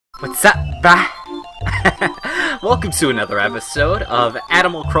What's up, brah? Welcome to another episode of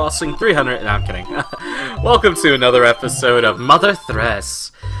Animal Crossing 300. No, I'm kidding. Welcome to another episode of Mother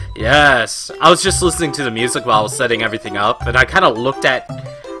Thress. Yes, I was just listening to the music while I was setting everything up, and I kind of looked at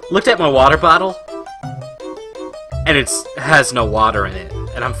my water bottle, and it has no water in it,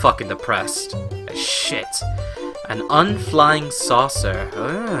 and I'm fucking depressed. Shit. An unflying saucer.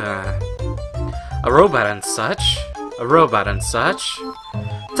 A robot and such. A robot and such.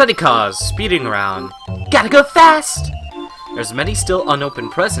 Teddy cars speeding around. Gotta go fast! There's many still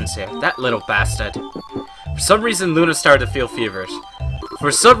unopened presents here. That little bastard. For some reason, Luna started to feel feverish. For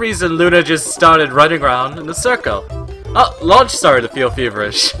some reason, Luna just started running around in a circle. Oh, Launch started to feel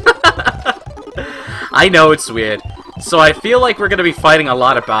feverish. I know, it's weird. So I feel like we're gonna be fighting a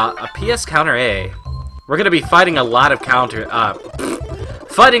lot about a PS counter A. We're gonna be fighting a lot of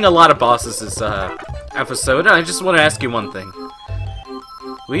fighting a lot of bosses this episode. I just want to ask you one thing.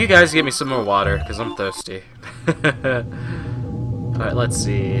 Will you guys give me some more water? Because I'm thirsty. Alright, let's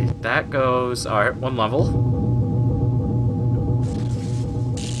see. That goes... Alright, one level.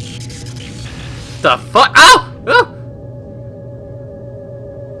 The fuck? Ow! Oh!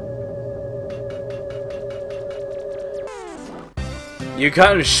 You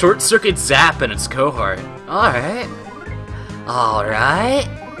got a short-circuit zap in its cohort. Alright. Alright.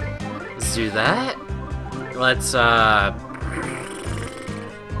 Let's do that. Let's,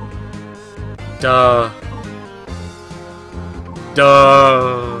 Duh.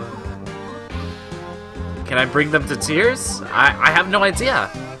 Can I bring them to tears? I have no idea.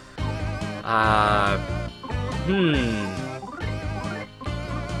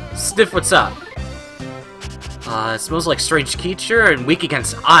 Sniff, what's up? It smells like strange creature and weak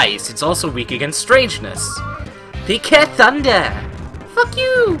against ice. It's also weak against strangeness. PK Thunder! Fuck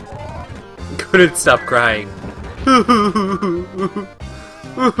you! Couldn't stop crying.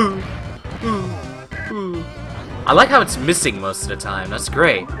 I like how it's missing most of the time. That's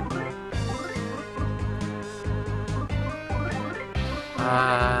great.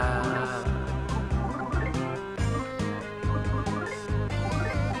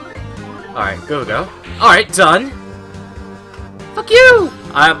 Alright, go. Alright, done. Fuck you!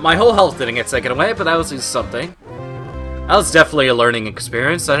 My whole health didn't get taken away, but that was just something. That was definitely a learning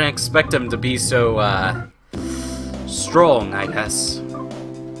experience. I didn't expect him to be so, strong, I guess.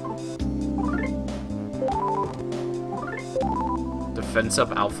 Defense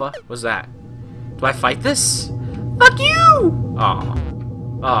up Alpha? What's that? Do I fight this? Fuck you!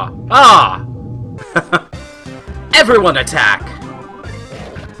 Everyone attack!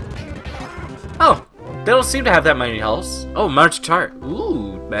 Oh, they don't seem to have that many healths. Oh, magic tart.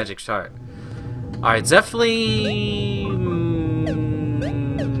 Ooh, magic tart. Alright, definitely...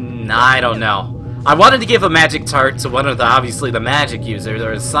 I don't know. I wanted to give a magic tart to one of the, obviously, the magic users,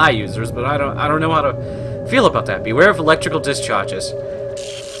 or the Psy users, but I don't know how to feel about that. Beware of electrical discharges.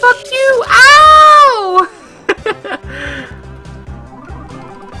 Fuck you! Ow!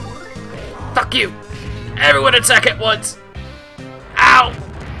 Fuck you! Everyone attack at once! Ow!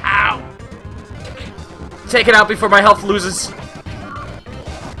 Ow! Take it out before my health loses.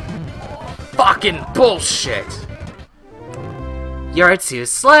 Fucking bullshit! You're too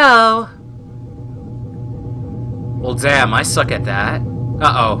slow! Well, damn, I suck at that.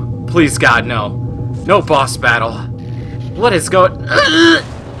 Uh-oh. Please, God, no. No boss battle. What is going...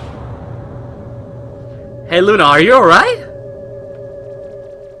 Hey, Luna, are you alright?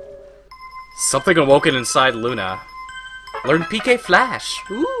 Something awoken inside Luna. Learn PK Flash.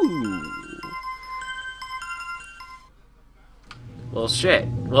 Ooh. Well, shit.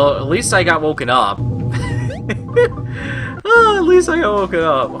 Well, at least I got woken up. Oh, at least I got woken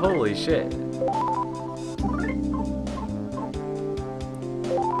up. Holy shit.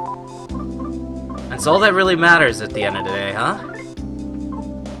 That's all that really matters at the end of the day, huh?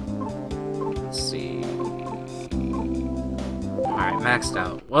 Let's see. Alright, maxed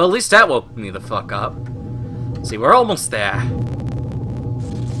out. Well, at least that woke me the fuck up. Let's see, we're almost there.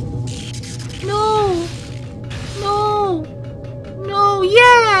 No! No! No,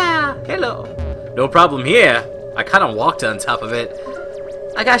 yeah! Hello. No problem here. I kind of walked on top of it.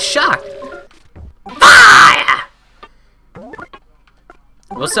 I got shocked. Fire!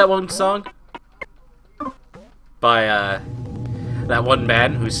 What's that one song? By, that one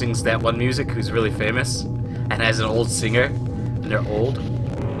man who sings that one music who's really famous and has an old singer, and they're old.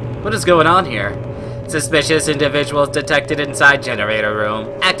 What is going on here? Suspicious individuals detected inside generator room.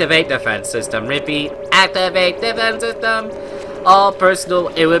 Activate defense system. Repeat, activate defense system. All personal,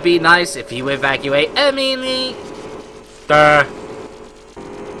 it would be nice if you evacuate immediately.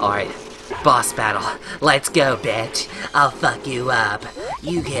 Alright. Boss battle. Let's go, bitch. I'll fuck you up.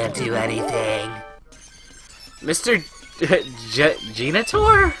 You can't do anything. Mr.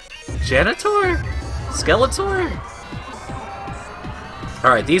 Janitor? Janitor? Skeletor?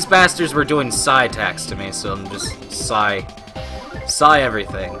 Alright, these bastards were doing psi attacks to me, so I'm just psi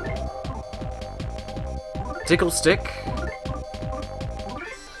everything. Tickle stick?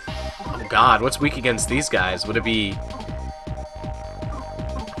 Oh god, what's weak against these guys? Would it be...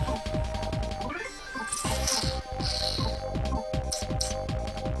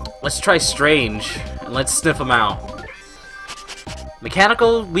 Let's try strange, and let's sniff them out.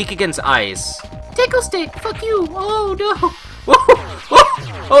 Mechanical, weak against ice. Tickle stick, fuck you! Oh no! Whoa! Whoa!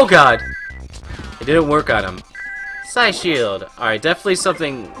 Oh god! It didn't work on him. Psi shield. Alright, definitely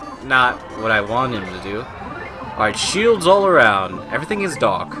something not what I want him to do. Alright, shields all around. Everything is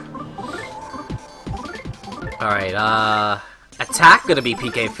dark. Alright, attack gonna be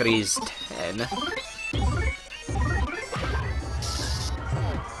PK Freeze 10.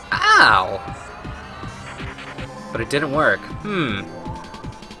 Ow! But it didn't work.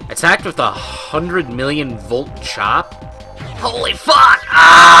 Attacked with a 100 million volt chop? Holy fuck!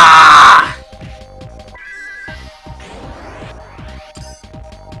 Ah!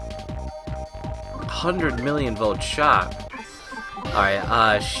 $100 million volt chop.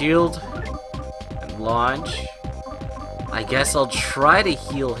 Alright, shield and launch. I guess I'll try to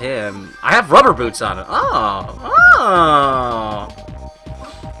heal him. I have rubber boots on it.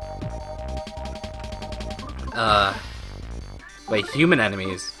 Wait, human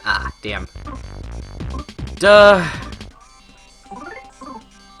enemies. Ah, damn. Duh.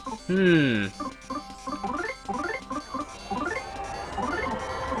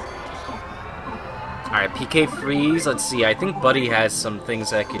 Alright, PK freeze. Let's see. I think Buddy has some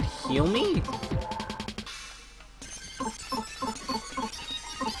things that could heal me.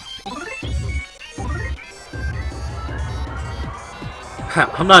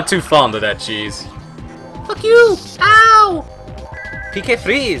 I'm not too fond of that cheese. Fuck you! Ow! PK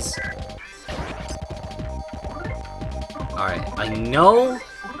freeze! Alright, I know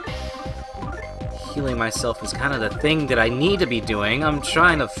healing myself is kind of the thing that I need to be doing. I'm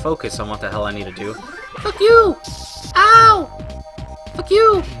trying to focus on what the hell I need to do. Fuck you! Ow! Fuck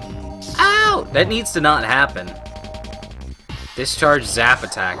you! Ow! That needs to not happen. Discharge zap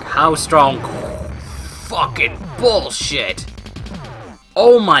attack. How strong? Fucking bullshit!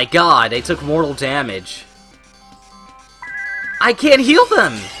 Oh my god, they took mortal damage. I can't heal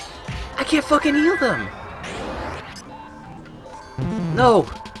them! I can't fucking heal them! No!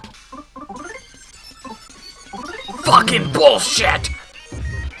 Fucking bullshit!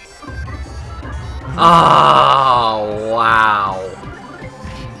 Oh, wow.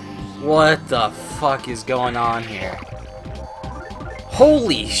 What the fuck is going on here?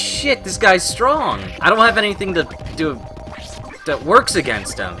 Holy shit, this guy's strong! I don't have anything to do that works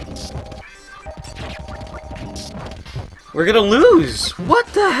against him. We're gonna lose! What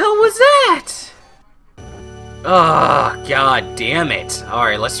the hell was that? Oh, god damn it.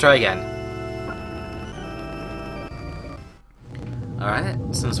 Alright, let's try again. Alright,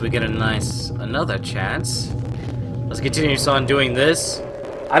 since we get another chance, let's continue on doing this.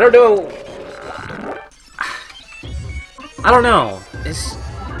 I don't know. It's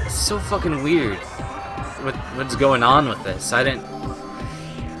so fucking weird. What's going on with this? I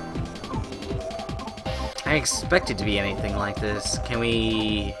expected to be anything like this. Can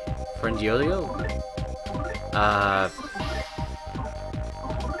we... Friend Yo-Yo?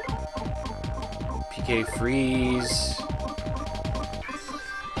 PK freeze.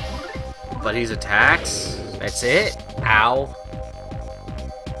 Buddy's attacks. That's it? Ow.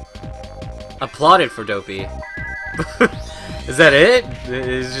 Applauded for Dopey. Is that it?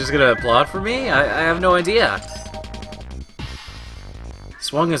 Is he just gonna applaud for me? I have no idea.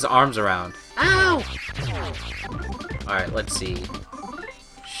 Swung his arms around. Ow! Alright, let's see.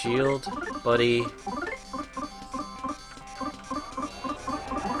 Shield, Buddy.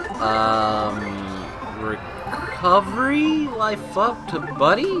 Recovery? Life up to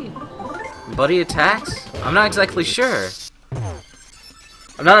Buddy? Buddy attacks? I'm not exactly sure.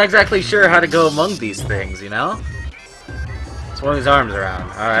 I'm not exactly sure how to go among these things, you know? Swung his arms around.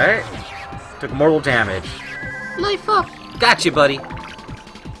 Alright. Took mortal damage. Life up. Gotcha, Buddy.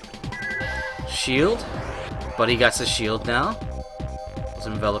 Shield. Buddy got the shield now. Was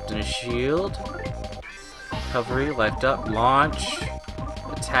enveloped in a shield. Recovery, life up. Launch.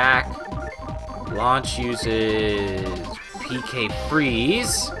 Attack. Launch uses PK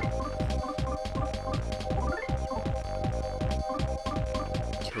freeze.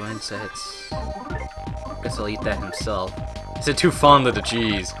 Two insects. Guess I'll eat that himself. Is it too fond of the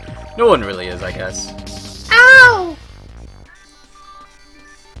cheese? No one really is, I guess. Ow!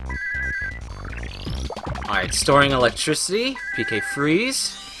 Alright, storing electricity. PK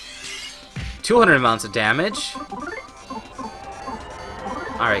freeze. 200 amounts of damage.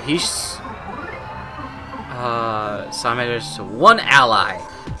 Alright, he's... Summoners to one ally.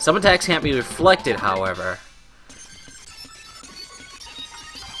 Some attacks can't be reflected, however.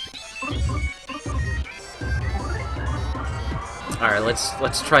 Alright,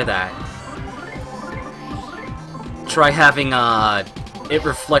 let's try that. Try having it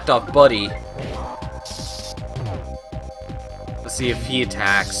reflect off Buddy. Let's see if he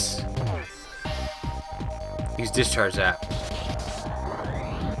attacks. Use discharge that.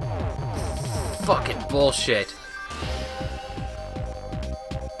 Fucking bullshit.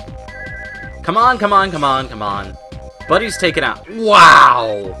 Come on, come on, come on, come on. Buddy's taken out.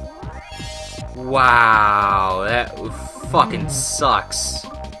 Wow! Wow, that fucking sucks.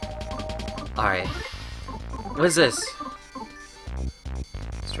 Alright. What is this?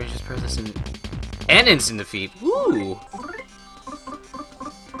 Strangest person and instant defeat. Ooh!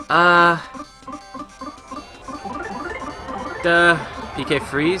 The PK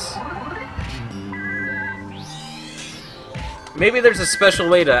freeze? Maybe there's a special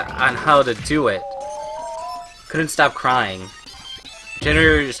way on how to do it. Couldn't stop crying.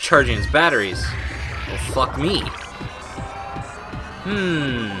 Generator is charging his batteries. Well, fuck me.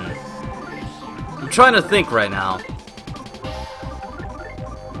 I'm trying to think right now.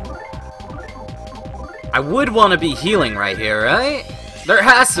 I would want to be healing right here, right? There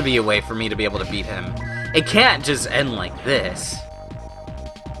has to be a way for me to be able to beat him. It can't just end like this.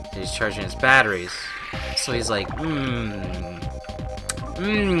 He's charging his batteries. So he's like,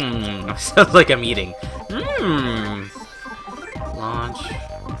 sounds like I'm eating. Launch.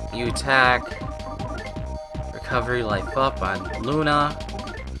 You attack. Recovery life up on Luna.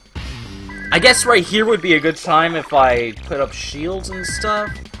 I guess right here would be a good time if I put up shields and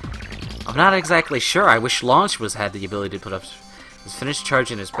stuff. I'm not exactly sure. I wish Launch had the ability to put up... He's finished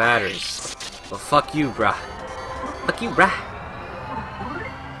charging his batteries. Well, fuck you, brah. Fuck you, brah.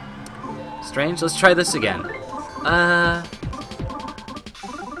 Strange, let's try this again.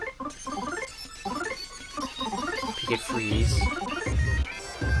 PK freeze.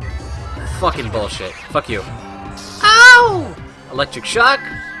 Fucking bullshit. Fuck you. Ow! Electric shock.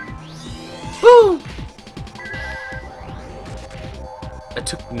 Woo! It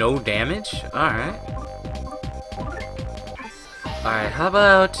took no damage? Alright. Alright, how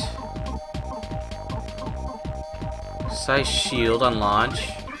about... Size shield on launch.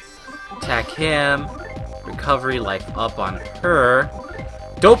 Attack him. Recovery life up on her.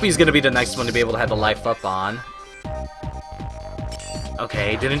 Dopey's gonna be the next one to be able to have the life up on.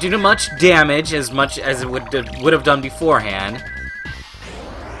 Okay, didn't do much damage as it would have done beforehand.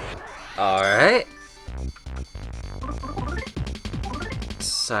 Alright.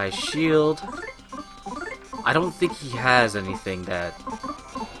 Size shield. I don't think he has anything that...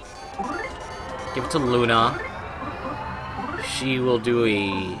 Give it to Luna. She will do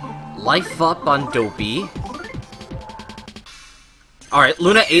a life up on Dopey. Alright,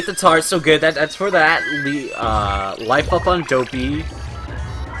 Luna ate the tart, so good. That's for that. Life up on Dopey.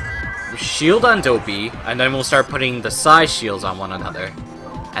 Shield on Dopey. And then we'll start putting the size shields on one another.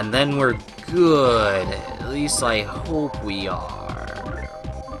 And then we're good. At least I hope we are.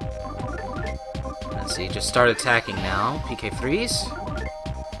 Let's see, just start attacking now. PK freeze.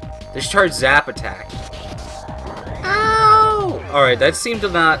 Discharge zap attack. Ow! Alright, that seemed to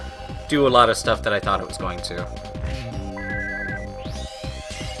not do a lot of stuff that I thought it was going to.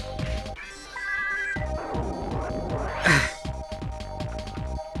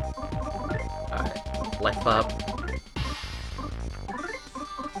 Alright, life up.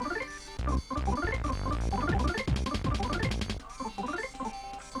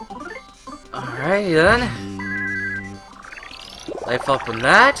 Alright then. Life up on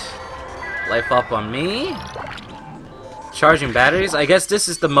that. Life up on me. Charging batteries. I guess this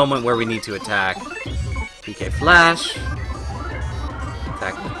is the moment where we need to attack. PK flash.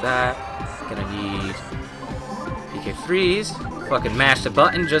 Attack with that. Gonna need PK freeze. Fucking mash the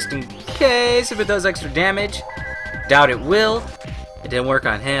button just in case if it does extra damage. Doubt it will. It didn't work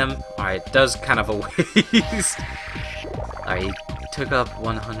on him. Alright, it does kind of a waste. Alright, he took up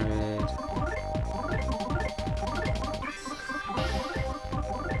 100.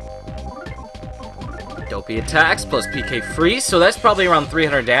 Dopey attacks plus PK freeze, so that's probably around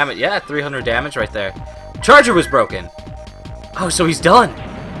 300 damage. Yeah, 300 damage right there. Charger was broken. Oh, so he's done.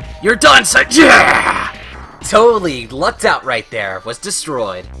 You're done, son. Yeah! Totally lucked out right there. Was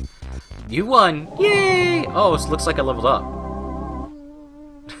destroyed. You won. Yay! Oh, it looks like I leveled up.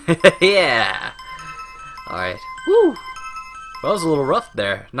 Yeah! Alright. Woo! That was a little rough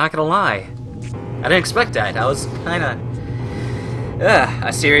there, not gonna lie. I didn't expect that. I was kinda...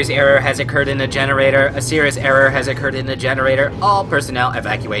 a serious error has occurred in the generator. A serious error has occurred in the generator. All personnel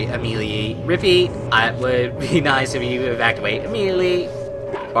evacuate immediately. Repeat, it would be nice if you evacuate immediately.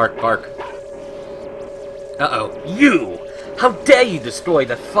 Bark, bark. Uh-oh. You! How dare you destroy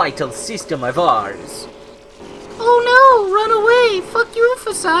the vital system of ours? Oh no, run away! Fuck you,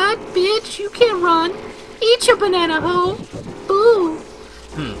 Facade, bitch, you can't run. Eat your banana hole. Boo.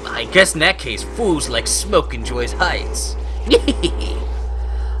 I guess in that case, fools like Smoke enjoys heights.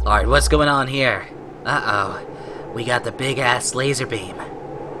 Alright, what's going on here? Uh-oh. We got the big-ass laser beam.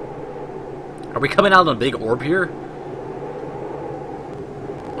 Are we coming out on a big orb here?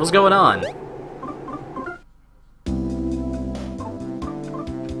 What's going on?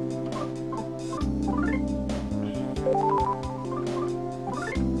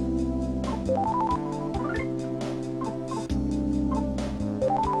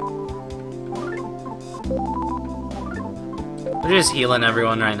 We're just healing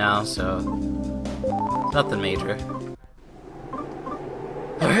everyone right now, so nothing major.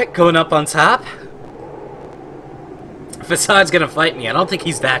 Alright, going up on top. Facade's gonna fight me. I don't think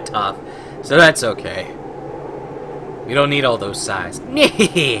he's that tough, so that's okay. We don't need all those size.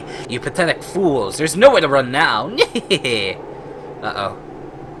 You pathetic fools. There's nowhere to run now. Uh-oh.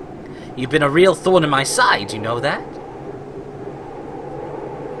 You've been a real thorn in my side, you know that?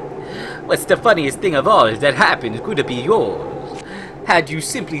 What's the funniest thing of all is that happened could be yours. Had you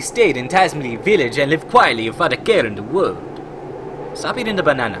simply stayed in Tasmany Village and lived quietly without a care in the world. Stop eating the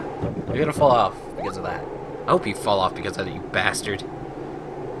banana. You're gonna fall off because of that. I hope you fall off because of that, you bastard.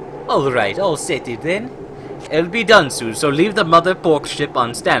 Alright, all settled then. It'll be done soon, so leave the mother pork ship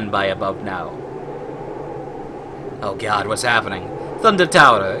on standby above now. Oh god, what's happening? Thunder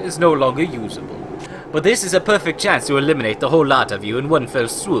Tower is no longer usable. But this is a perfect chance to eliminate the whole lot of you in one fell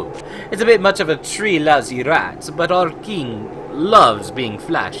swoop. It's a bit much of a tree lousy rat, but our king loves being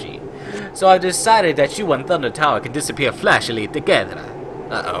flashy. So I've decided that you and Thunder Tower can disappear flashily together.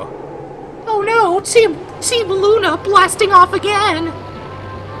 Uh-oh. Oh no, Team Luna blasting off again.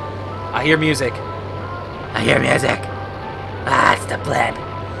 I hear music. I hear music. Ah, it's the blip.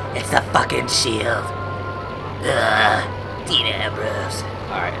 It's the fucking shield. Ugh, Dean Ambrose.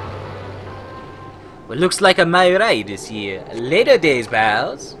 Alright. Well, looks like my ride is here. Later days,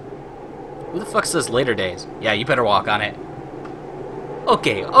 pals. Who the fuck says later days? Yeah, you better walk on it.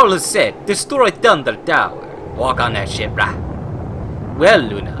 Okay, all is set. Destroy Thunder Tower. Walk on that ship, rah. Well,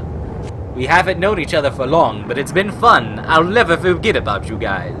 Luna. We haven't known each other for long, but it's been fun. I'll never forget about you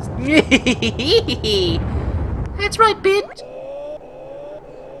guys. That's right, bitch.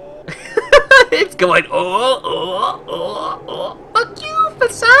 It's going, oh. Fuck you,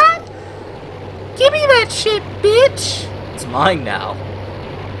 Facade. Give me that shit, bitch. It's mine now.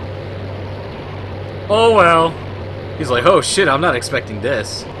 Oh well. He's like, oh shit, I'm not expecting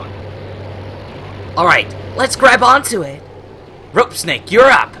this. Alright, let's grab onto it. Rope Snake, you're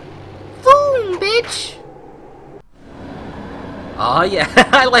up. Boom, bitch. Oh yeah,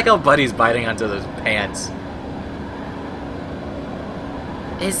 I like how Buddy's biting onto those pants.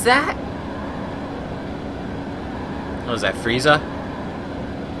 Is that... Oh, is that Frieza?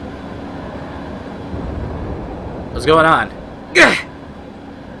 What's going on?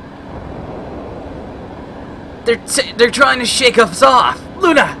 They're trying to shake us off.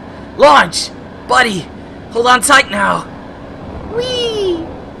 Luna, launch. Buddy, hold on tight now. Whee!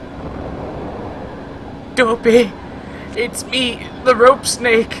 Dopey, it's me, the Rope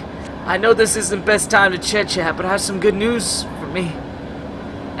Snake. I know this isn't best time to chit-chat, but I have some good news for me.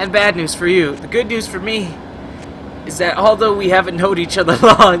 And bad news for you. The good news for me is that although we haven't known each other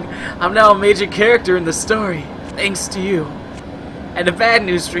long, I'm now a major character in the story, thanks to you. And the bad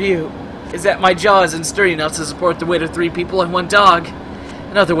news for you is that my jaw isn't sturdy enough to support the weight of 3 people and 1 dog.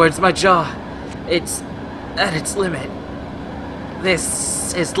 In other words, my jaw, it's at its limit.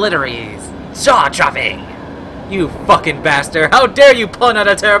 This is literally jaw-dropping. You fucking bastard. How dare you pun at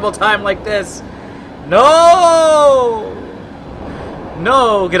a terrible time like this? No!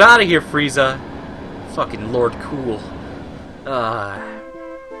 No, get out of here, Frieza. Fucking Lord Cool.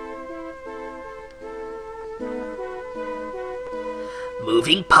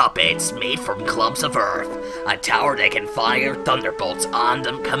 Moving puppets made from clumps of earth, a tower that can fire thunderbolts on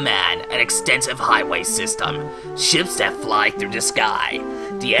the command, an extensive highway system, ships that fly through the sky.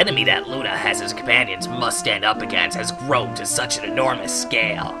 The enemy that Luna has as companions must stand up against has grown to such an enormous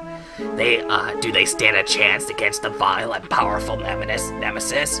scale. Do they stand a chance against the vile and powerful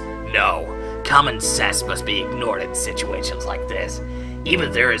nemesis? No. Common sense must be ignored in situations like this. Even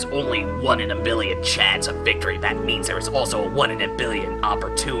if there is only 1 in a billion chance of victory, that means there is also a 1 in a billion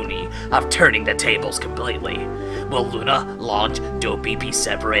opportunity of turning the tables completely. Will Luna launch Dopey be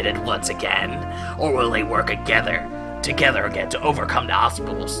separated once again? Or will they work together again to overcome the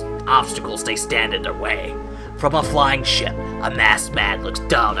obstacles they stand in their way? From a flying ship, a masked man looks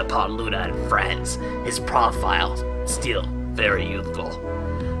down upon Luna and friends, his profile still very youthful.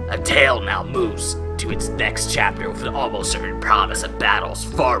 A tale now moves to its next chapter with an almost certain promise of battles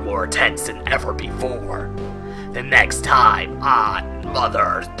far more intense than ever before. The next time on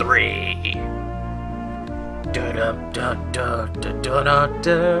Mother 3.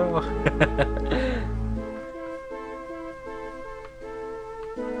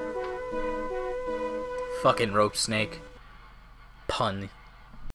 Fucking rope snake. Pun.